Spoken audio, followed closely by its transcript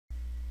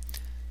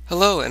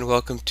Hello and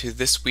welcome to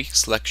this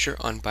week's lecture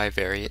on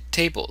bivariate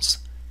tables.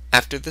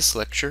 After this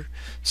lecture,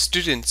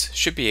 students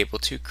should be able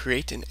to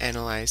create and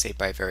analyze a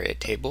bivariate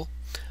table,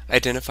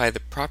 identify the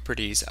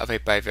properties of a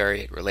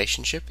bivariate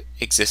relationship,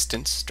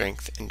 existence,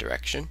 strength, and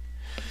direction,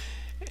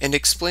 and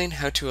explain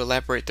how to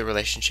elaborate the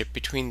relationship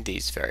between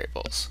these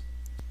variables.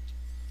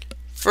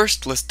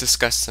 First, let's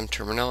discuss some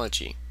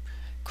terminology.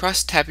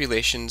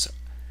 Cross-tabulations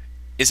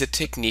is a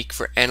technique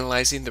for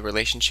analyzing the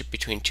relationship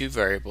between two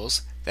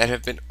variables that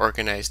have been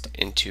organized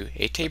into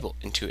a table,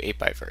 into a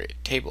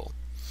bivariate table.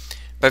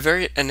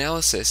 Bivariate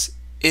analysis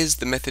is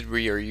the method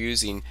we are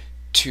using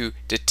to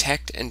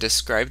detect and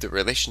describe the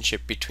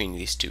relationship between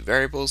these two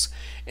variables,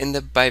 and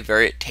the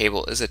bivariate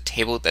table is a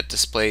table that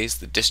displays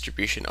the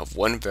distribution of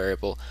one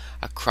variable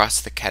across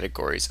the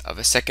categories of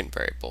a second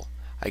variable.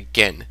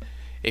 Again,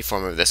 a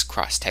form of this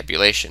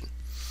cross-tabulation.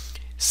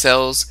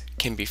 Cells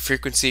can be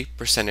frequency,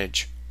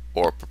 percentage,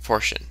 or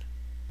proportion.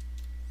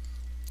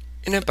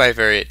 In a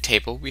bivariate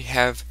table, we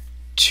have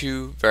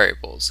two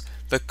variables.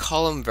 The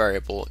column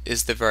variable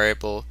is the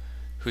variable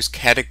whose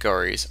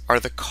categories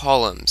are the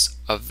columns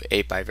of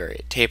a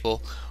bivariate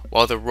table,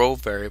 while the row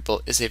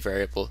variable is a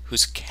variable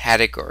whose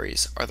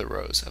categories are the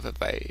rows of a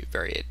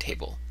bivariate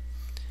table.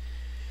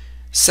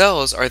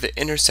 Cells are the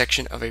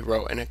intersection of a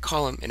row and a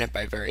column in a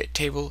bivariate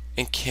table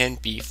and can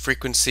be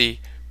frequency,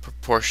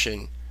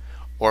 proportion,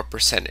 or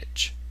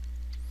percentage.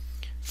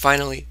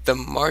 Finally, the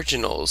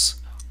marginals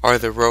are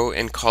the row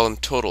and column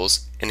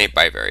totals in a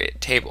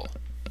bivariate table.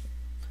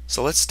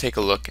 So let's take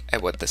a look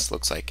at what this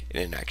looks like in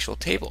an actual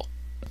table.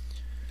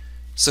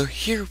 So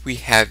here we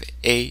have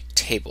a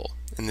table,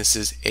 and this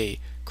is a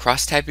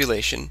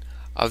cross-tabulation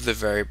of the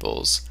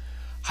variables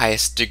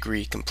highest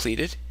degree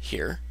completed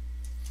here,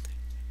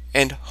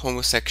 and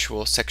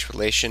homosexual sex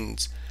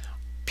relations,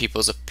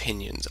 people's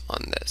opinions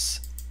on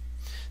this.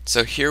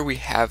 So here we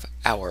have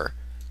our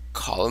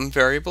column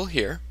variable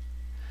here,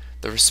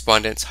 the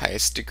respondent's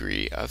highest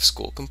degree of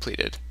school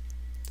completed.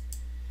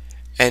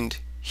 And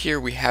here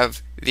we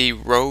have the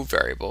row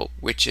variable,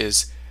 which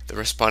is the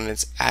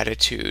respondent's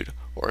attitude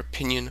or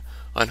opinion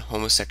on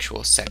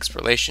homosexual sex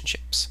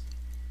relationships.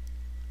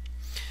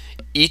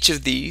 Each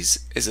of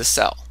these is a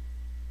cell.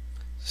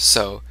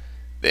 So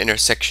the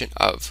intersection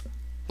of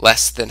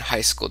less than high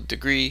school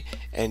degree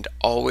and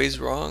always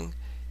wrong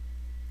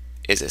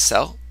is a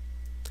cell.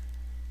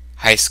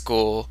 High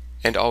school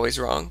and always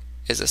wrong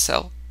is a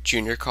cell.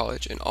 Junior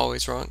college and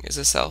always wrong is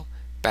a cell.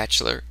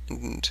 Bachelor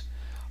and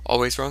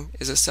always wrong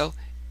is a cell.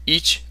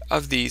 Each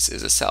of these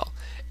is a cell.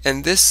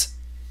 And this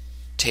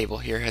table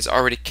here has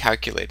already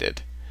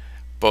calculated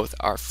both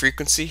our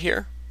frequency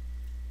here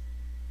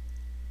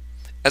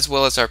as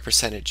well as our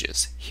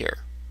percentages here.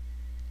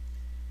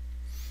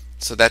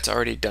 So that's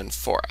already done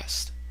for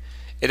us.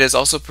 It has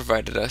also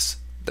provided us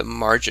the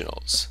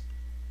marginals.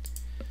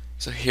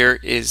 So here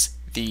is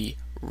the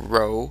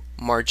row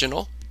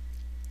marginal,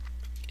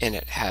 and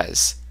it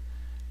has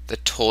the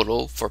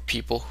total for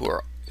people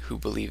who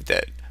believe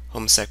that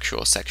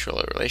homosexual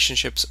sexual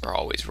relationships are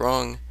always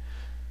wrong,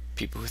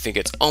 people who think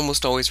it's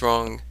almost always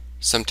wrong,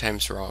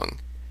 sometimes wrong,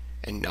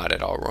 and not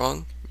at all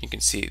wrong. You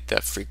can see the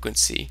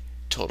frequency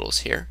totals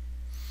here.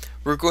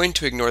 We're going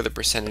to ignore the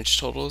percentage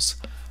totals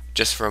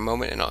just for a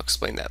moment, and I'll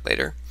explain that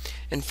later.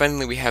 And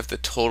finally, we have the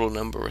total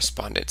number of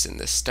respondents in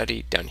this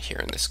study down here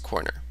in this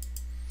corner.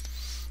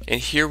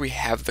 And here we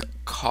have the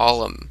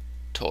column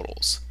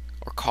totals,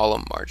 or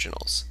column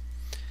marginals.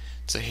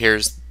 So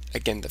here's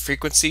again the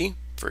frequency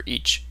for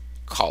each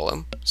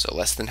column, so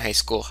less than high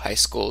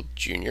school,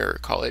 junior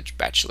college,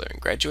 bachelor, and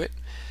graduate,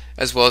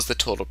 as well as the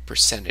total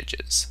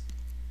percentages.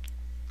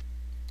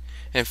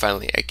 And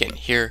finally, again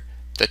here,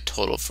 the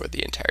total for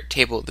the entire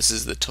table. This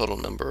is the total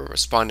number of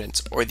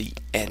respondents, or the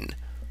N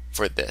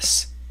for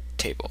this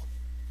table.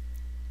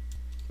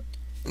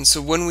 And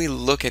so when we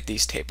look at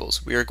these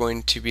tables, we are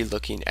going to be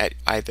looking at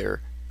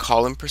either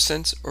column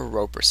percents or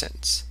row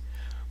percents.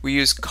 We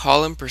use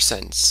column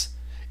percents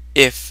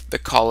if the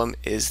column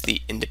is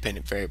the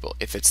independent variable,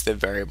 if it's the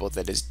variable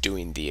that is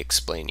doing the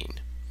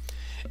explaining.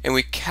 And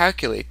we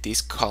calculate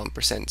these column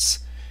percents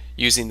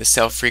using the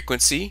cell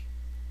frequency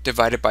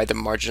divided by the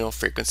marginal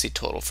frequency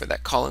total for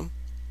that column.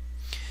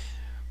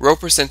 Row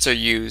percents are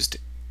used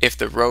if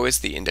the row is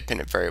the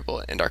independent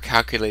variable and are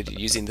calculated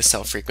using the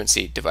cell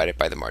frequency divided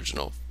by the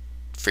marginal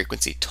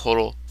frequency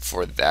total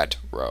for that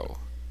row.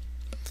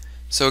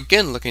 So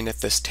again, looking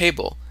at this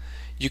table,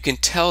 you can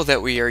tell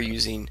that we are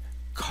using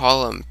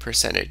column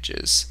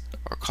percentages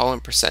or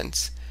column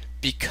percents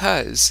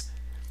because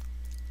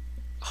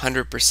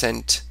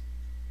 100%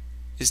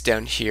 is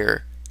down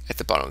here at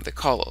the bottom of the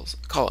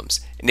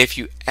columns. And if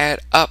you add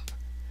up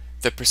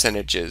the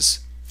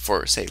percentages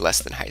for, say,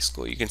 less than high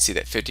school, you can see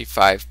that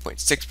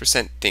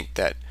 55.6% think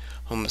that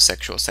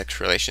homosexual sex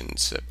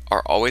relations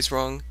are always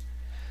wrong,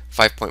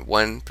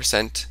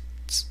 5.1%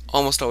 is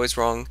almost always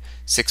wrong,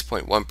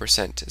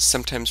 6.1% is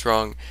sometimes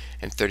wrong,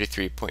 and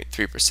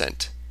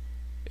 33.3%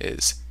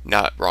 is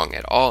not wrong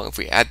at all. If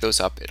we add those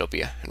up, it'll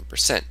be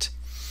 100%.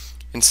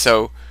 And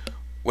so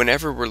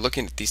whenever we're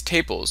looking at these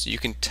tables, you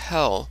can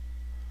tell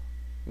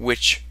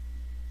which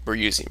we're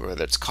using,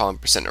 whether it's column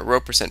percent or row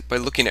percent, by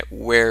looking at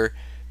where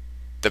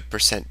the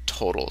percent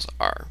totals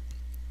are.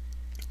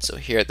 So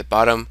here at the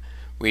bottom,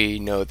 we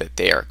know that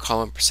they are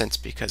column percents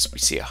because we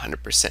see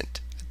 100%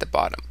 at the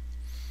bottom.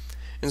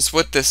 And so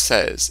what this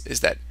says is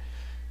that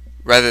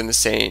rather than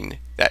saying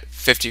that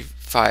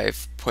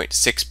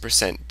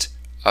 55.6%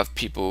 of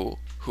people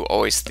who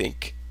always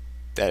think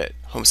that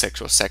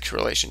homosexual sex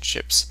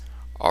relationships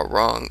are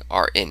wrong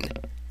are in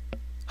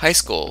high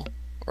school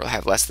or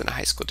have less than a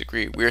high school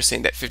degree, we are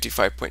saying that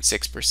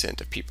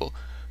 55.6% of people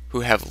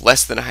who have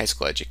less than a high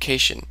school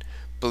education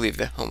believe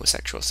that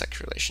homosexual sex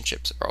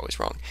relationships are always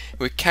wrong. And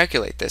we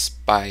calculate this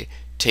by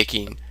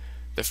taking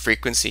the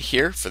frequency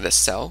here for this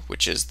cell,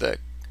 which is the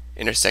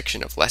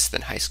intersection of less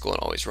than high school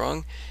and always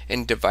wrong,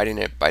 and dividing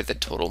it by the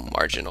total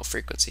marginal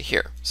frequency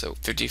here. So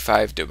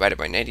 55 divided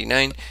by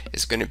 99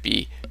 is going to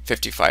be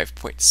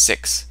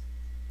 55.6%,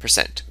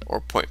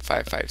 or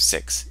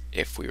 0.556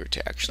 if we were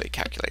to actually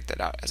calculate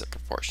that out as a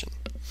proportion.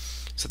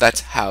 So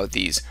that's how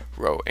these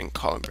row and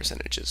column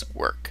percentages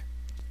work.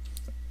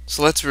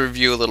 So let's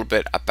review a little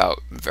bit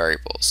about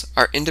variables.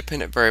 Our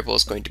independent variable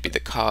is going to be the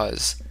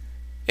cause.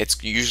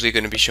 It's usually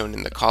going to be shown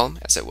in the column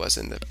as it was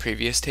in the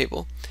previous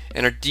table.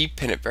 And our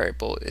dependent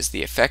variable is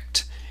the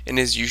effect and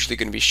is usually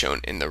going to be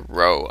shown in the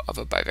row of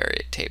a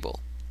bivariate table.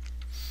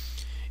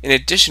 In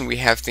addition, we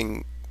have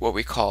what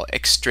we call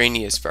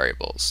extraneous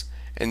variables.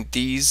 And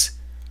these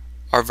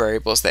are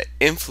variables that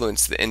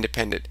influence the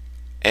independent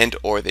and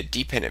or the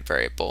dependent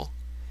variable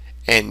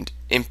and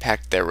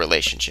impact their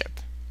relationship.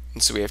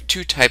 And so we have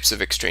two types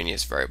of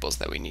extraneous variables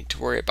that we need to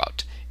worry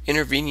about.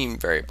 Intervening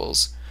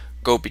variables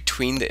go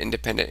between the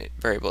independent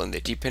variable and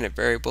the dependent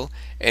variable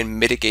and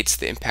mitigates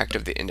the impact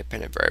of the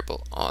independent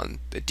variable on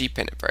the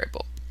dependent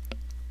variable.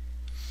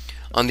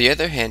 On the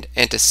other hand,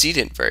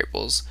 antecedent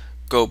variables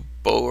go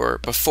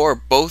before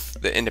both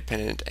the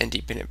independent and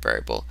dependent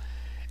variable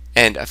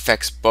and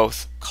affects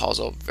both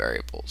causal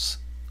variables.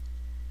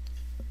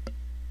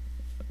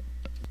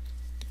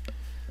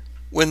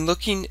 When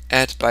looking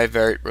at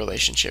bivariate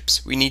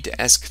relationships, we need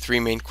to ask three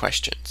main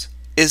questions.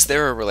 Is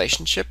there a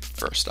relationship,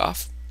 first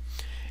off?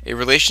 A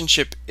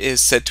relationship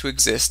is said to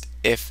exist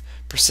if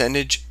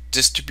percentage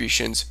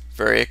distributions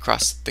vary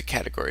across the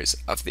categories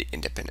of the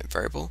independent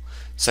variable,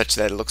 such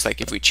that it looks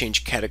like if we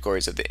change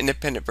categories of the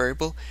independent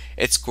variable,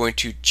 it's going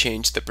to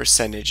change the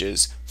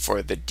percentages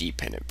for the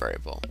dependent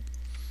variable.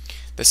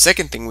 The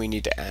second thing we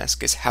need to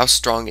ask is how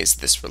strong is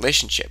this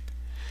relationship?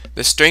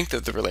 The strength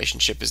of the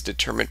relationship is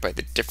determined by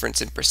the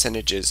difference in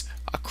percentages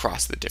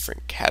across the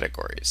different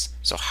categories.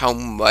 So how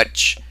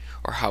much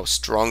or how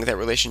strong that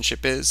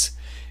relationship is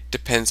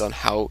depends on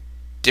how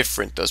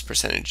different those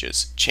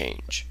percentages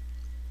change,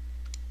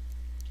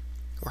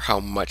 or how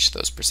much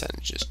those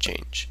percentages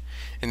change.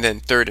 And then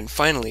third and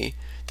finally,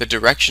 the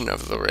direction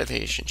of the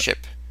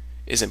relationship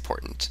is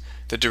important.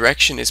 The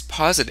direction is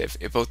positive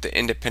if both the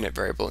independent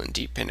variable and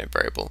dependent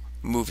variable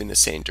move in the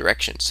same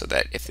direction, so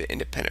that if the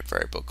independent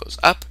variable goes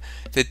up,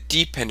 the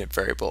dependent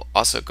variable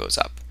also goes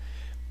up.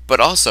 But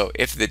also,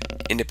 if the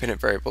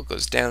independent variable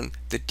goes down,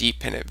 the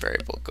dependent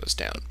variable goes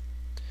down.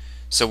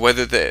 So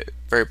whether the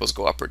variables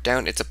go up or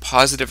down, it's a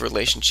positive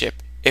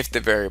relationship if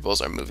the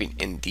variables are moving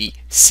in the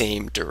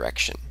same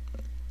direction.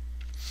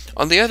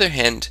 On the other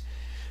hand,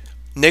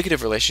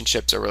 negative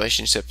relationships are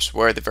relationships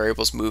where the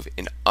variables move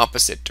in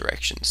opposite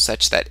directions,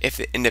 such that if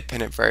the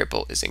independent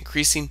variable is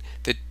increasing,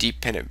 the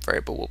dependent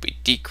variable will be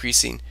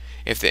decreasing.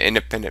 If the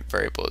independent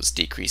variable is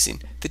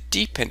decreasing, the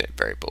dependent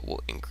variable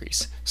will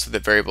increase. So the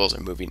variables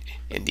are moving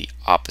in the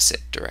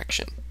opposite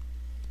direction.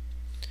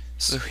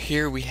 So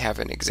here we have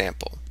an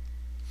example.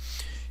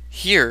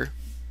 Here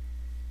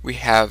we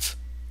have,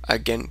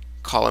 again,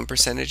 column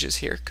percentages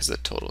here because the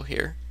total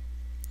here.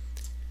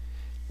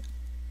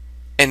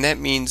 And that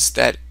means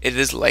that it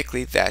is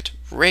likely that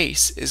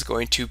race is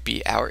going to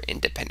be our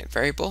independent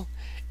variable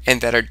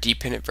and that our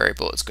dependent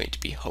variable is going to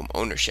be home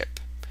ownership.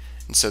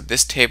 And so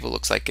this table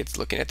looks like it's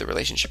looking at the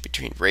relationship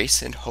between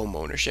race and home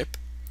ownership.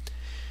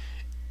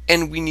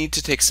 And we need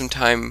to take some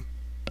time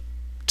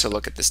to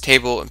look at this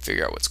table and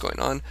figure out what's going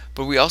on,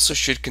 but we also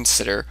should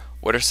consider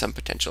what are some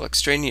potential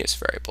extraneous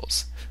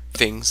variables.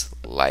 Things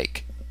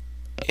like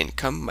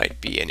income might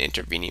be an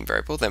intervening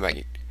variable that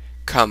might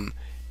come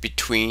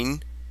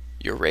between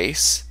your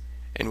race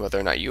and whether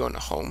or not you own a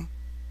home.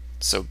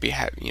 So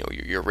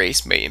your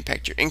race may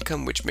impact your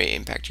income, which may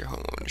impact your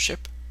home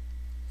ownership.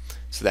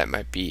 So that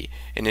might be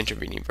an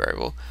intervening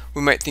variable.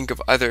 We might think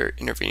of other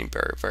intervening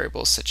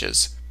variables such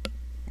as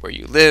where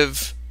you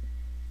live,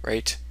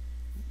 right?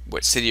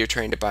 What city you're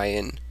trying to buy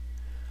in.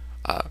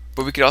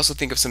 But we could also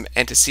think of some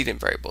antecedent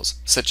variables,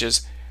 such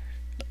as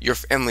your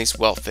family's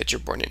wealth that you're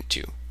born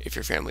into. If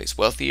your family is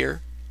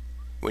wealthier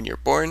when you're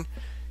born,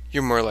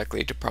 you're more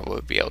likely to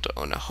probably be able to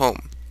own a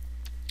home.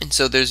 And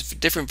so there's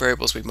different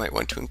variables we might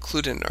want to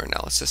include in our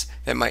analysis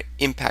that might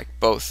impact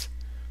both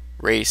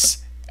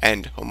race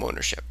and home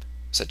ownership,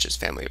 such as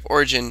family of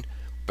origin,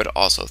 but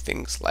also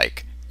things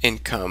like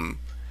income,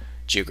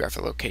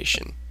 geographic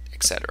location,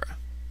 etc.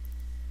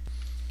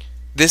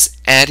 This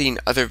adding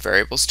other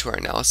variables to our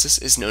analysis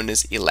is known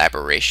as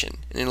elaboration.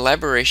 And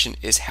elaboration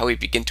is how we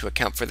begin to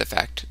account for the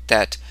fact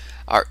that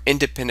our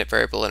independent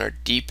variable and our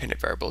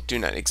dependent variable do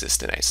not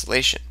exist in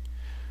isolation.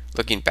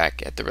 Looking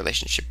back at the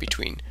relationship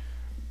between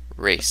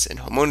race and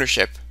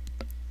homeownership,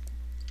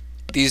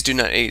 these do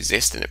not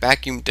exist in a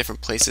vacuum.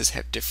 Different places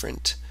have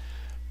different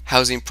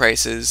housing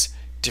prices,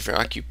 different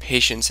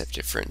occupations have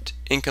different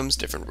incomes,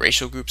 different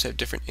racial groups have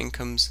different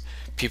incomes,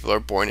 people are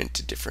born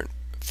into different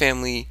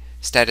family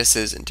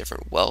statuses and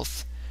different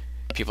wealth,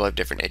 people have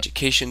different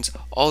educations.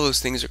 All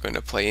those things are going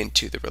to play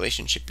into the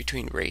relationship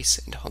between race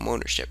and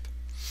homeownership.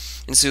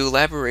 And so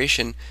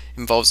elaboration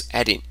involves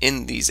adding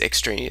in these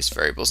extraneous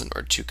variables in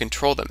order to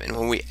control them. And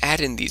when we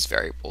add in these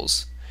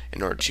variables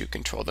in order to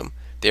control them,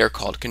 they are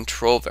called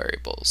control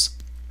variables.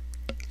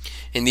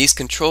 And these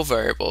control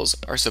variables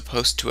are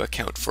supposed to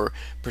account for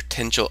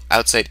potential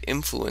outside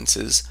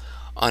influences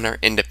on our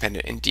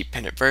independent and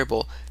dependent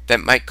variable that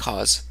might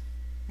cause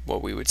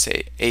what we would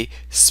say a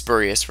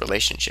spurious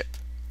relationship.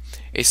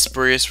 A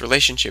spurious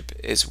relationship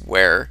is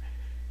where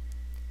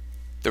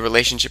the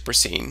relationship we're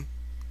seeing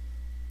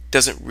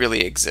doesn't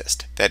really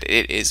exist, that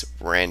it is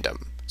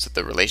random. So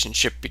the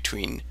relationship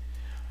between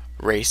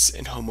race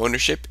and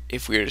homeownership,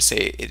 if we were to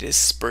say it is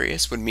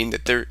spurious, would mean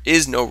that there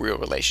is no real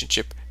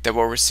relationship, that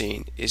what we're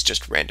seeing is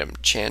just random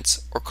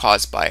chance or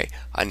caused by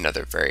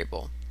another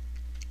variable.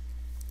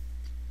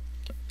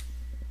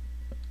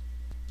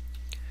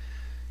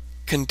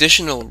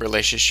 Conditional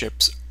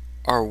relationships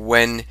are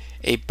when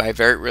a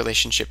bivariate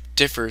relationship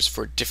differs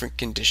for different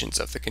conditions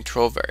of the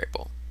control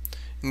variable.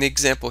 And the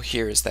example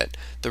here is that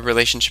the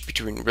relationship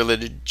between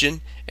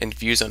religion and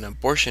views on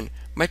abortion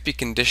might be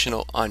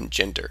conditional on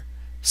gender,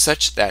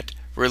 such that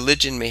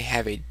religion may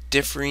have a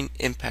differing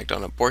impact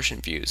on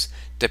abortion views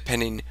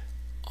depending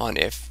on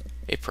if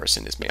a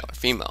person is male or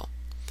female.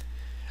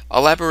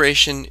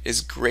 Elaboration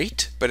is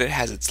great, but it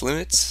has its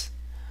limits.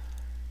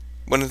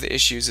 One of the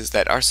issues is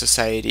that our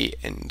society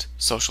and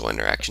social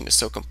interaction is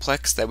so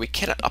complex that we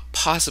cannot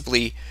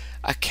possibly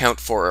account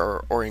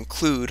for or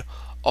include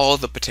all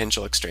the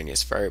potential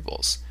extraneous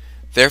variables.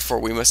 Therefore,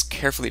 we must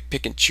carefully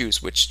pick and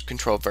choose which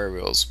control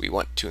variables we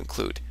want to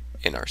include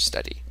in our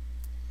study.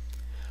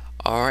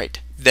 Alright,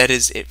 that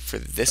is it for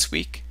this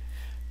week.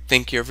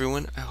 Thank you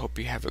everyone. I hope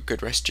you have a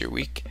good rest of your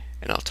week,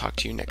 and I'll talk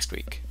to you next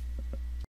week.